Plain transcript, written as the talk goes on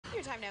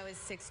time now is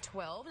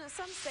 6:12. Now,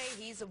 some say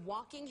he's a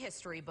walking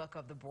history book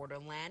of the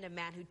borderland, a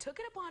man who took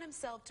it upon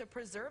himself to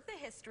preserve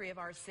the history of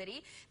our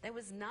city that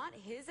was not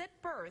his at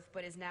birth,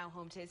 but is now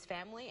home to his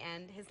family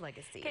and his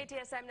legacy.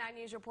 KTSM 9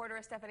 News reporter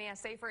Stephanie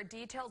Safer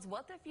details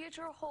what the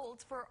future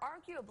holds for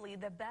arguably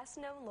the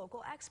best-known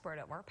local expert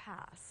of our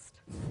past.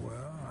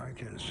 Well, I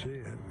can see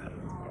it.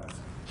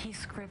 He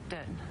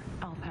scripted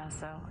El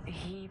Paso.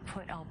 He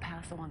put El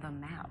Paso on the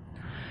map.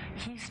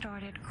 He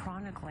started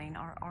chronicling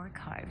our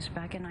archives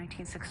back in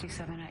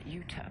 1967 at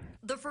UTEP.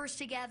 The first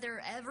to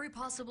gather every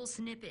possible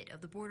snippet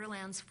of the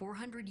borderland's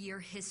 400-year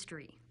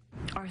history.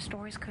 Our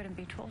stories couldn't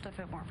be told if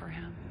it weren't for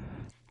him.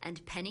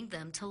 And penning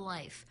them to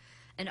life.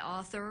 An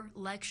author,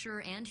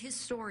 lecturer, and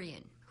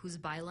historian whose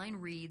byline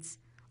reads,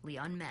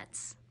 Leon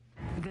Metz.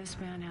 This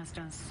man has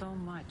done so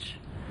much,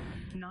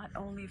 not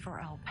only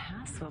for El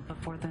Paso,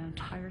 but for the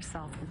entire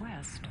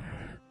Southwest.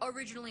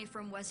 Originally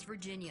from West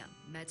Virginia,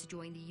 Metz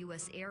joined the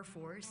U.S. Air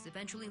Force,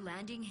 eventually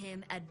landing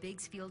him at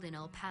Biggs Field in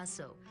El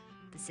Paso,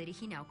 the city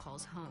he now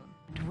calls home.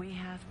 We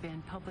have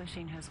been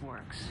publishing his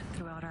works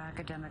throughout our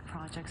academic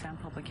projects and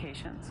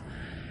publications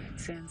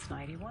since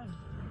 '91.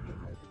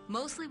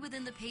 Mostly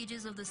within the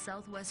pages of the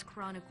Southwest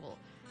Chronicle,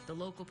 the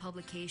local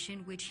publication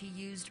which he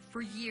used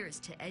for years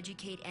to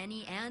educate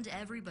any and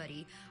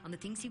everybody on the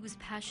things he was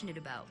passionate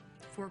about.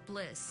 Fort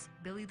Bliss,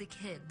 Billy the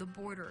Kid, the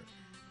border.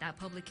 That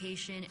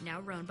publication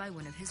now run by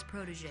one of his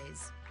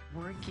proteges.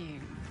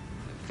 Working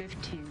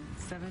 15,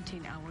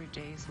 17-hour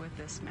days with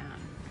this man.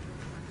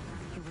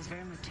 He was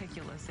very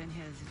meticulous in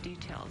his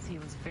details. He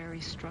was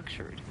very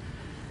structured,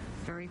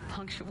 very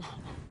punctual.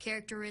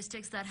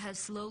 Characteristics that have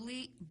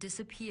slowly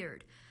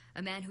disappeared.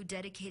 A man who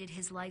dedicated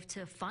his life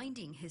to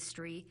finding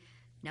history,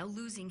 now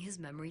losing his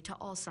memory to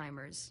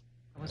Alzheimer's.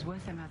 I was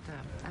with him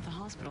at the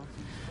hospital,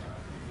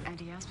 and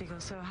he asked me, he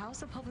goes, so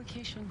how's the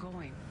publication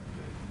going?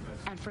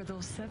 And for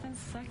those 7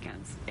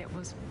 seconds, it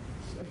was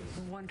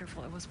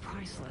wonderful. It was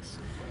priceless.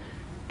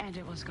 And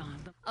it was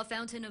gone. A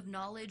fountain of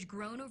knowledge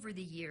grown over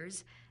the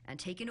years and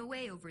taken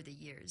away over the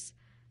years.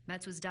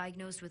 Metz was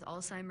diagnosed with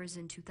Alzheimer's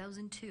in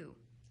 2002.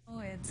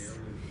 Oh,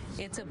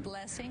 it's a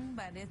blessing,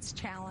 but it's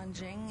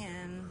challenging,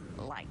 and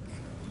like,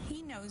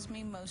 he knows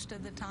me most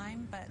of the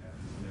time, but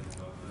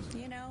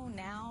you know,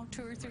 now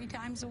 2 or 3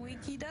 times a week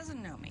he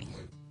doesn't know me.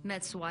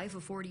 Metz's wife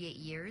of 48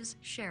 years,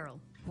 Cheryl.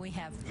 We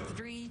have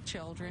 3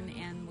 children,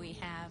 and we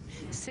have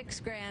 6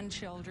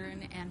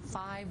 grandchildren and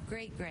 5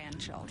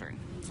 great-grandchildren.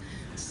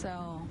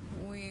 So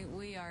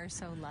we are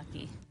so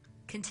lucky.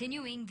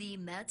 Continuing the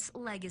Metz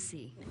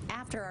legacy.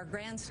 After our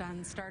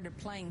grandson started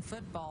playing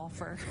football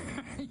for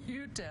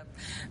UTEP,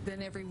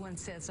 then everyone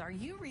says, are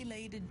you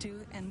related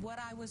to, and what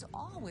I was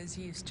always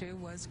used to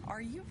was,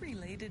 are you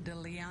related to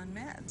Leon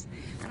Metz?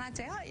 And I'd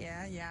say, oh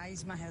yeah,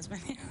 he's my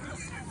husband.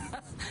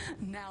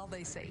 Now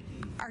they say,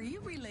 are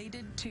you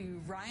related to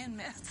Ryan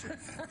Metz?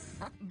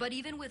 But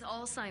even with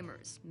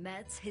Alzheimer's,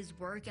 Metz, his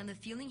work, and the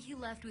feeling he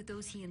left with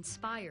those he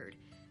inspired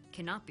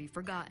cannot be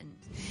forgotten.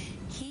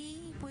 He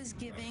was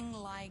giving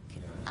like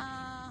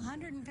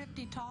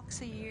 150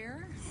 talks a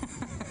year.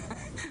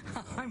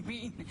 I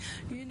mean,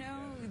 you know,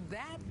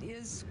 that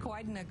is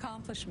quite an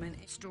accomplishment.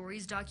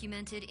 Stories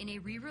documented in a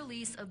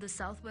re-release of the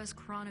Southwest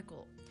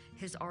Chronicle.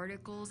 His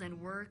articles and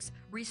works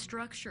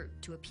restructured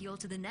to appeal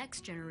to the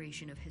next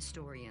generation of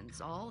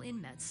historians, all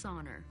in Metz's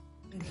honor.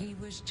 He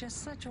was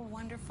just such a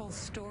wonderful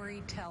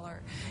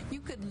storyteller. You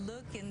could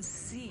look and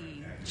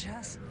see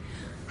just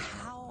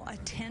how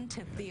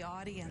attentive the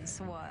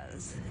audience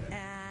was.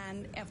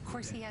 And of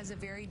course, he has a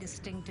very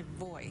distinctive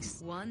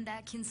voice. One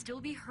that can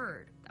still be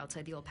heard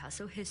outside the El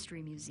Paso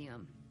History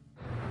Museum.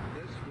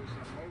 This was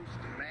the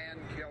most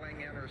man-killing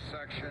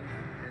intersection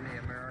in the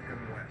American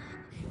West.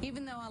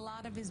 Even though a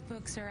lot of his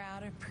books are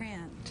out of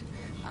print,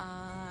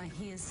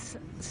 he is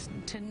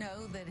to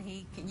know that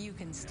you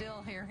can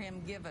still hear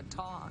him give a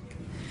talk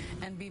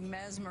and be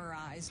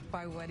mesmerized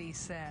by what he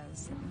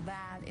says.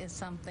 That is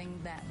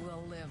something that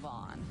will live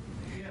on,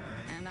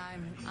 and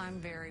I'm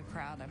very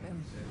proud of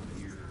him.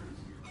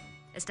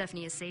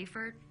 Stephanie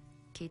Safer,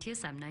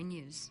 KTSM 9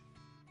 News.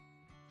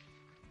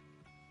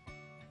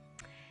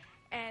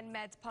 And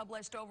Metz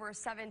published over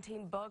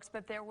 17 books,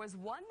 but there was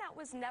one that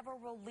was never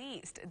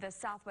released. The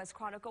Southwest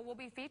Chronicle will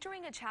be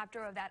featuring a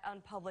chapter of that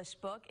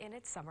unpublished book in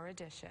its summer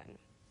edition.